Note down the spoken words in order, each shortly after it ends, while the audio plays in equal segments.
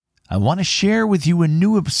I want to share with you a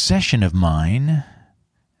new obsession of mine,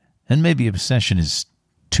 and maybe obsession is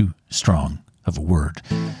too strong of a word,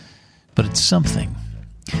 but it's something,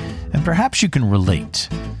 and perhaps you can relate.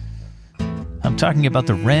 I'm talking about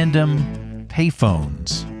the random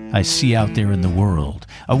payphones I see out there in the world,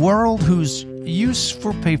 a world whose use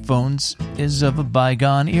for payphones is of a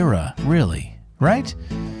bygone era, really, right?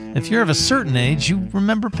 If you're of a certain age, you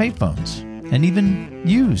remember payphones, and even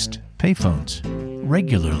used payphones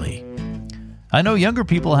regularly. I know younger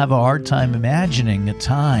people have a hard time imagining a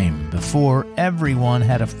time before everyone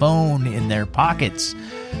had a phone in their pockets.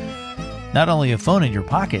 Not only a phone in your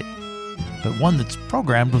pocket, but one that's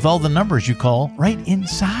programmed with all the numbers you call right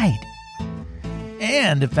inside.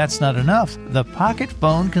 And if that's not enough, the pocket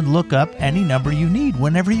phone can look up any number you need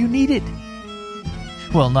whenever you need it.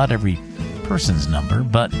 Well, not every person's number,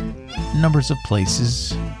 but numbers of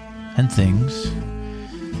places and things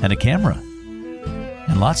and a camera.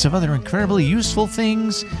 And lots of other incredibly useful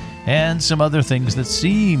things, and some other things that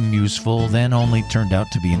seem useful then only turned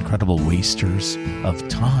out to be incredible wasters of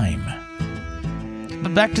time.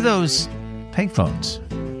 But back to those payphones.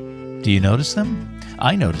 Do you notice them?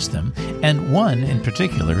 I notice them, and one in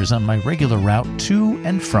particular is on my regular route to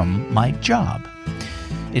and from my job.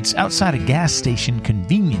 It's outside a gas station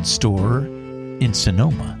convenience store in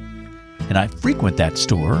Sonoma, and I frequent that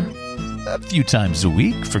store a few times a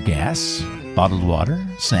week for gas, bottled water,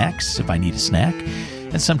 snacks if I need a snack,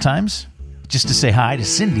 and sometimes just to say hi to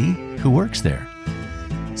Cindy, who works there.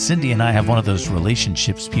 Cindy and I have one of those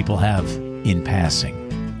relationships people have in passing.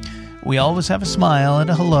 We always have a smile and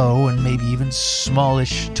a hello and maybe even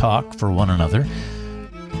smallish talk for one another.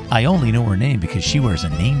 I only know her name because she wears a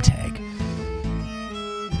name tag.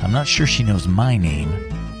 I'm not sure she knows my name,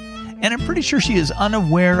 and I'm pretty sure she is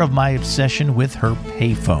unaware of my obsession with her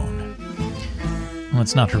payphone. Well,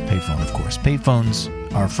 it's not her payphone, of course. Payphones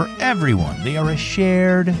are for everyone. They are a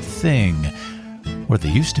shared thing, or they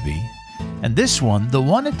used to be. And this one, the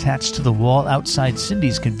one attached to the wall outside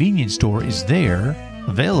Cindy's convenience store, is there,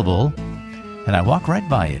 available, and I walk right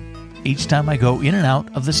by it each time I go in and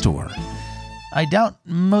out of the store. I doubt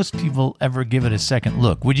most people ever give it a second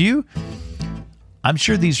look. Would you? I'm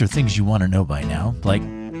sure these are things you want to know by now, like,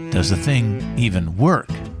 does the thing even work?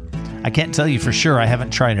 I can't tell you for sure. I haven't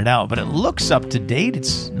tried it out, but it looks up to date.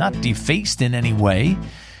 It's not defaced in any way,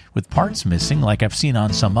 with parts missing like I've seen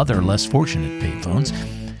on some other less fortunate payphones.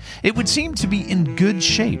 It would seem to be in good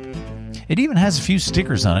shape. It even has a few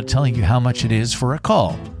stickers on it telling you how much it is for a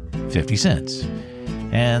call, 50 cents.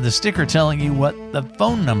 And the sticker telling you what the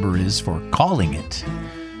phone number is for calling it.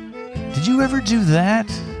 Did you ever do that?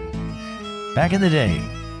 Back in the day,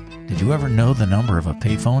 did you ever know the number of a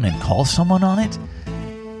payphone and call someone on it?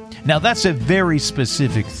 Now that's a very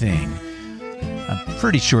specific thing. I'm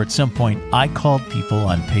pretty sure at some point I called people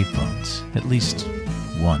on payphones, at least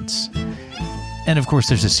once. And of course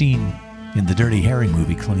there's a scene in the Dirty Harry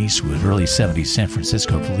movie, Clint Eastwood, early 70s San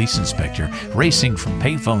Francisco police inspector, racing from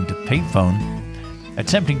payphone to payphone,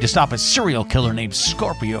 attempting to stop a serial killer named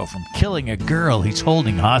Scorpio from killing a girl he's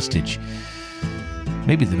holding hostage.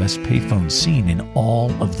 Maybe the best payphone scene in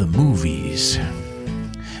all of the movies.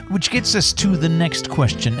 Which gets us to the next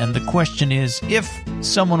question, and the question is, if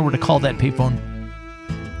someone were to call that payphone,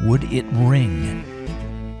 would it ring?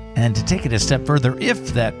 And to take it a step further, if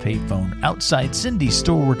that payphone outside Cindy's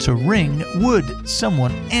store were to ring, would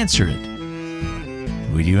someone answer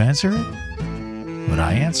it? Would you answer it? Would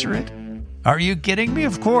I answer it? Are you kidding me?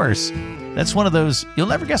 Of course. That's one of those you'll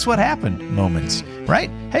never guess what happened moments, right?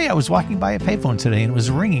 Hey, I was walking by a payphone today and it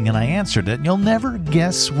was ringing and I answered it, and you'll never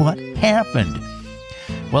guess what happened.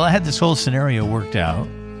 Well, I had this whole scenario worked out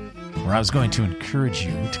where I was going to encourage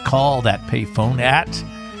you to call that payphone at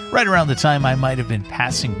right around the time I might have been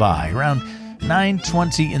passing by, around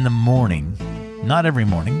 9:20 in the morning. Not every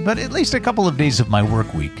morning, but at least a couple of days of my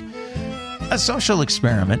work week. A social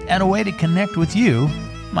experiment and a way to connect with you,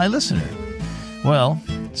 my listener. Well,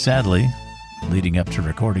 sadly, leading up to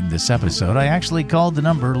recording this episode, I actually called the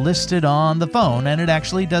number listed on the phone, and it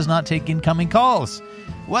actually does not take incoming calls.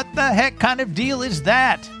 What the heck kind of deal is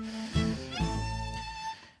that?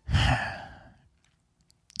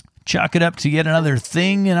 Chalk it up to yet another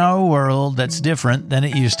thing in our world that's different than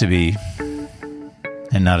it used to be.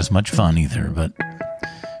 And not as much fun either, but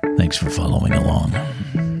thanks for following along.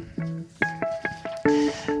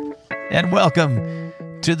 And welcome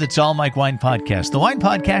to the Tall Mike Wine Podcast, the wine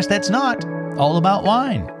podcast that's not all about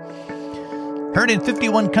wine. Heard in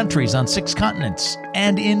 51 countries on 6 continents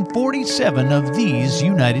and in 47 of these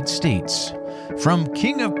United States. From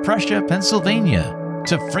King of Prussia, Pennsylvania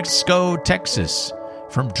to Frisco, Texas.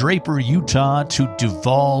 From Draper, Utah to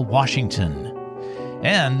Duvall, Washington.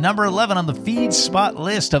 And number 11 on the FeedSpot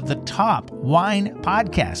list of the top wine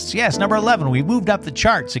podcasts. Yes, number 11. We moved up the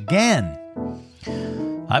charts again.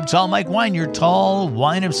 I'm Tall Mike Wine, your tall,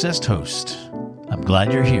 wine-obsessed host. I'm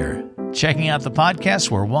glad you're here, checking out the podcast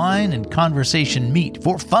where wine and conversation meet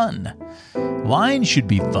for fun. Wine should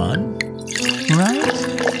be fun, right?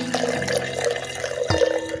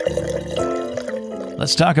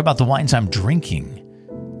 Let's talk about the wines I'm drinking.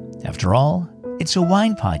 After all, it's a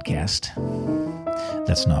wine podcast.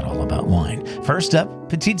 That's not all about wine. First up,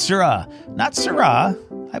 Petite Sirah. Not Syrah.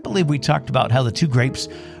 I believe we talked about how the two grapes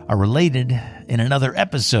are related in another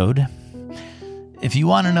episode. If you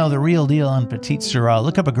want to know the real deal on Petite Sirah,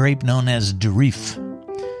 look up a grape known as Durif.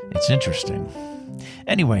 It's interesting.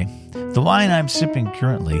 Anyway, the wine I'm sipping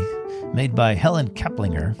currently, made by Helen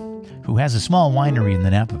Keplinger, who has a small winery in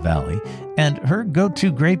the Napa Valley, and her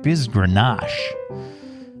go-to grape is Grenache.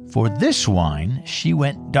 For this wine, she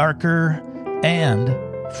went darker and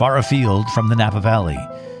far afield from the Napa Valley,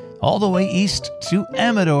 all the way east to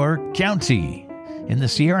Amador County in the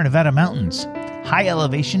Sierra Nevada mountains. High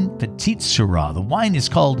elevation Petite Sirah. The wine is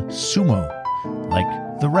called Sumo,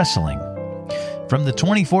 like the wrestling. From the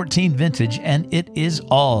 2014 vintage, and it is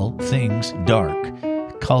all things dark.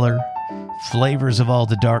 Color, flavors of all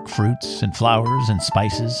the dark fruits and flowers and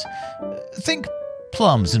spices. Think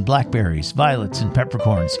plums and blackberries, violets and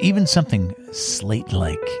peppercorns, even something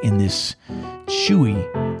slate-like in this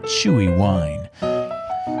chewy wine.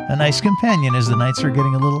 A nice companion as the nights are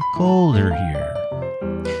getting a little colder here.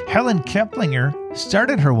 Helen Keplinger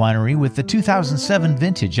started her winery with the 2007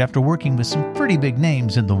 vintage after working with some pretty big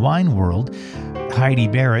names in the wine world. Heidi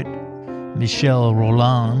Barrett, Michel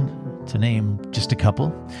Rolland, to name just a couple.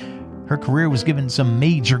 Her career was given some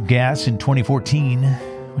major gas in 2014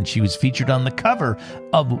 when she was featured on the cover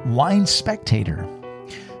of Wine Spectator.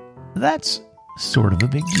 That's sort of a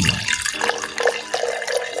big deal.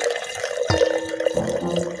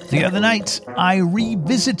 The other night, I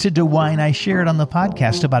revisited a wine I shared on the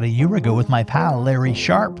podcast about a year ago with my pal Larry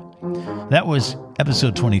Sharp. That was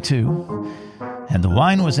episode 22. And the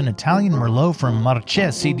wine was an Italian Merlot from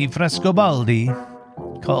Marchesi di Frescobaldi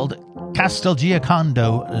called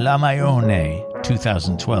Castelgiacondo Lamaglione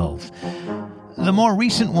 2012. The more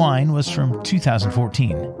recent wine was from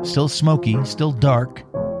 2014. Still smoky, still dark,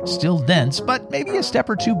 still dense, but maybe a step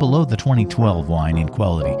or two below the 2012 wine in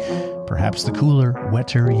quality. Perhaps the cooler,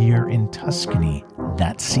 wetter year in Tuscany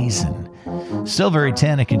that season. Still very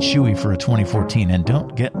tannic and chewy for a 2014, and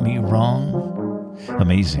don't get me wrong,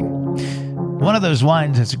 amazing. One of those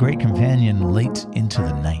wines that's a great companion late into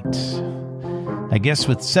the night. I guess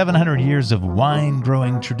with 700 years of wine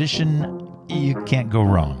growing tradition, you can't go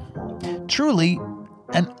wrong. Truly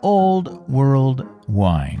an old world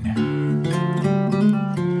wine.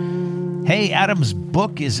 Hey, Adam's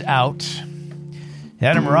book is out.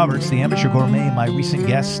 Adam Roberts, the amateur gourmet, my recent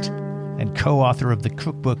guest and co-author of the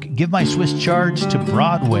cookbook Give My Swiss Charge to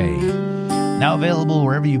Broadway. Now available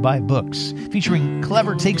wherever you buy books, featuring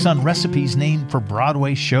clever takes on recipes named for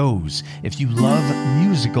Broadway shows. If you love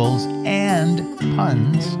musicals and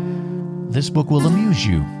puns, this book will amuse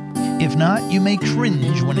you. If not, you may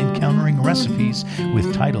cringe when encountering recipes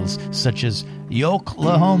with titles such as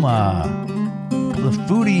Yoklahoma, The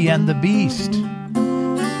Foodie and the Beast,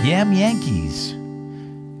 Yam Yankees,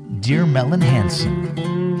 Dear Mellon Hansen.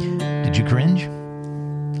 Did you cringe?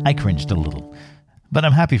 I cringed a little, but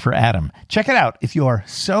I'm happy for Adam. Check it out if you're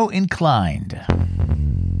so inclined.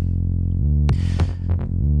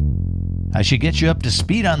 I should get you up to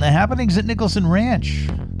speed on the happenings at Nicholson Ranch,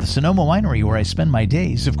 the Sonoma winery where I spend my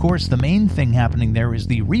days. Of course, the main thing happening there is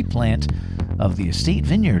the replant of the estate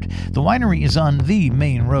vineyard. The winery is on the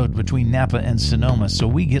main road between Napa and Sonoma, so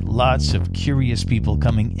we get lots of curious people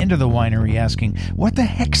coming into the winery asking, what the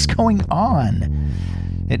heck's going on?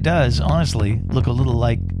 It does, honestly, look a little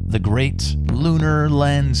like the great lunar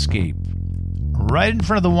landscape. Right in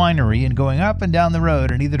front of the winery and going up and down the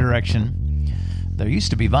road in either direction, there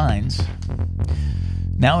used to be vines.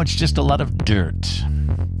 Now it's just a lot of dirt.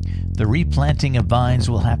 The replanting of vines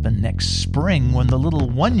will happen next spring when the little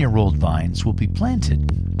 1-year-old vines will be planted.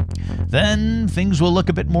 Then things will look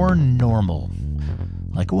a bit more normal,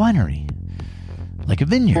 like a winery, like a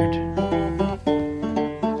vineyard.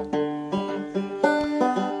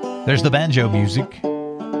 There's the banjo music.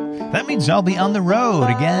 That means I'll be on the road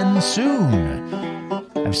again soon.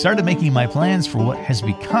 I've started making my plans for what has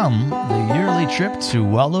become the yearly trip to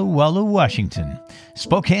Walla Walla, Washington.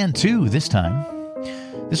 Spokane, too, this time.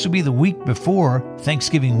 This will be the week before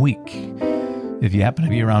Thanksgiving week. If you happen to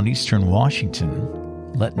be around Eastern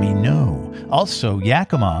Washington, let me know. Also,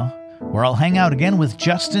 Yakima, where I'll hang out again with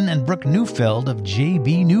Justin and Brooke Neufeld of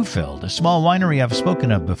JB Neufeld, a small winery I've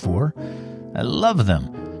spoken of before. I love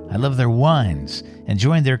them. I love their wines and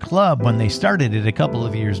joined their club when they started it a couple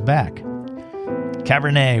of years back.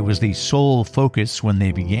 Cabernet was the sole focus when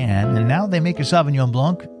they began, and now they make a Sauvignon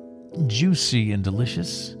Blanc, juicy and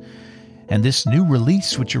delicious. And this new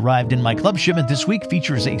release, which arrived in my club shipment this week,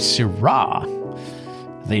 features a Syrah.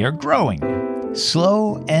 They are growing,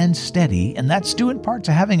 slow and steady, and that's due in part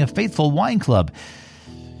to having a faithful wine club.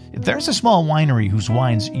 If there's a small winery whose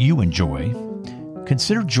wines you enjoy,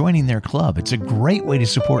 consider joining their club. It's a great way to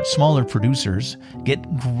support smaller producers, get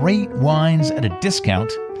great wines at a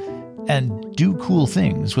discount, and do cool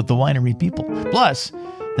things with the winery people. Plus,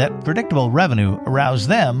 that predictable revenue allows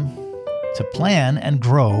them to plan and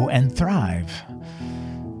grow and thrive.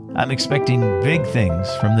 I'm expecting big things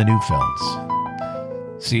from the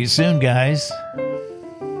Neufelds. See you soon, guys.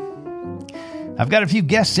 I've got a few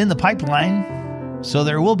guests in the pipeline, so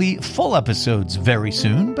there will be full episodes very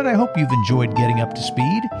soon, but I hope you've enjoyed getting up to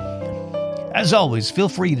speed. As always, feel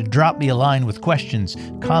free to drop me a line with questions,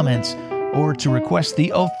 comments, or to request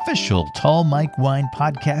the official Tall Mike Wine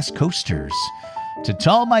Podcast coasters to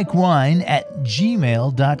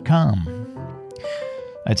tallmikewine@gmail.com.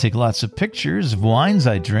 I take lots of pictures of wines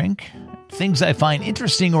I drink, things I find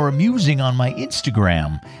interesting or amusing on my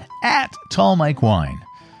Instagram, @tallmikewine.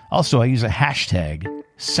 Also, I use a hashtag,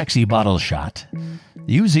 #SexyBottleShot.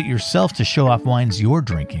 Use it yourself to show off wines you're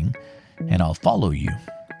drinking, and I'll follow you.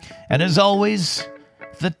 And as always,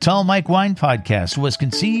 the Tall Mike Wine Podcast was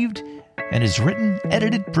conceived and is written,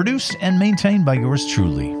 edited, produced, and maintained by yours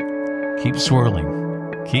truly. Keep swirling,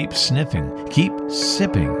 keep sniffing, keep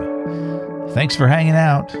sipping. Thanks for hanging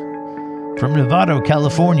out. From Novato,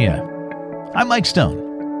 California, I'm Mike Stone.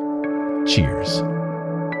 Cheers.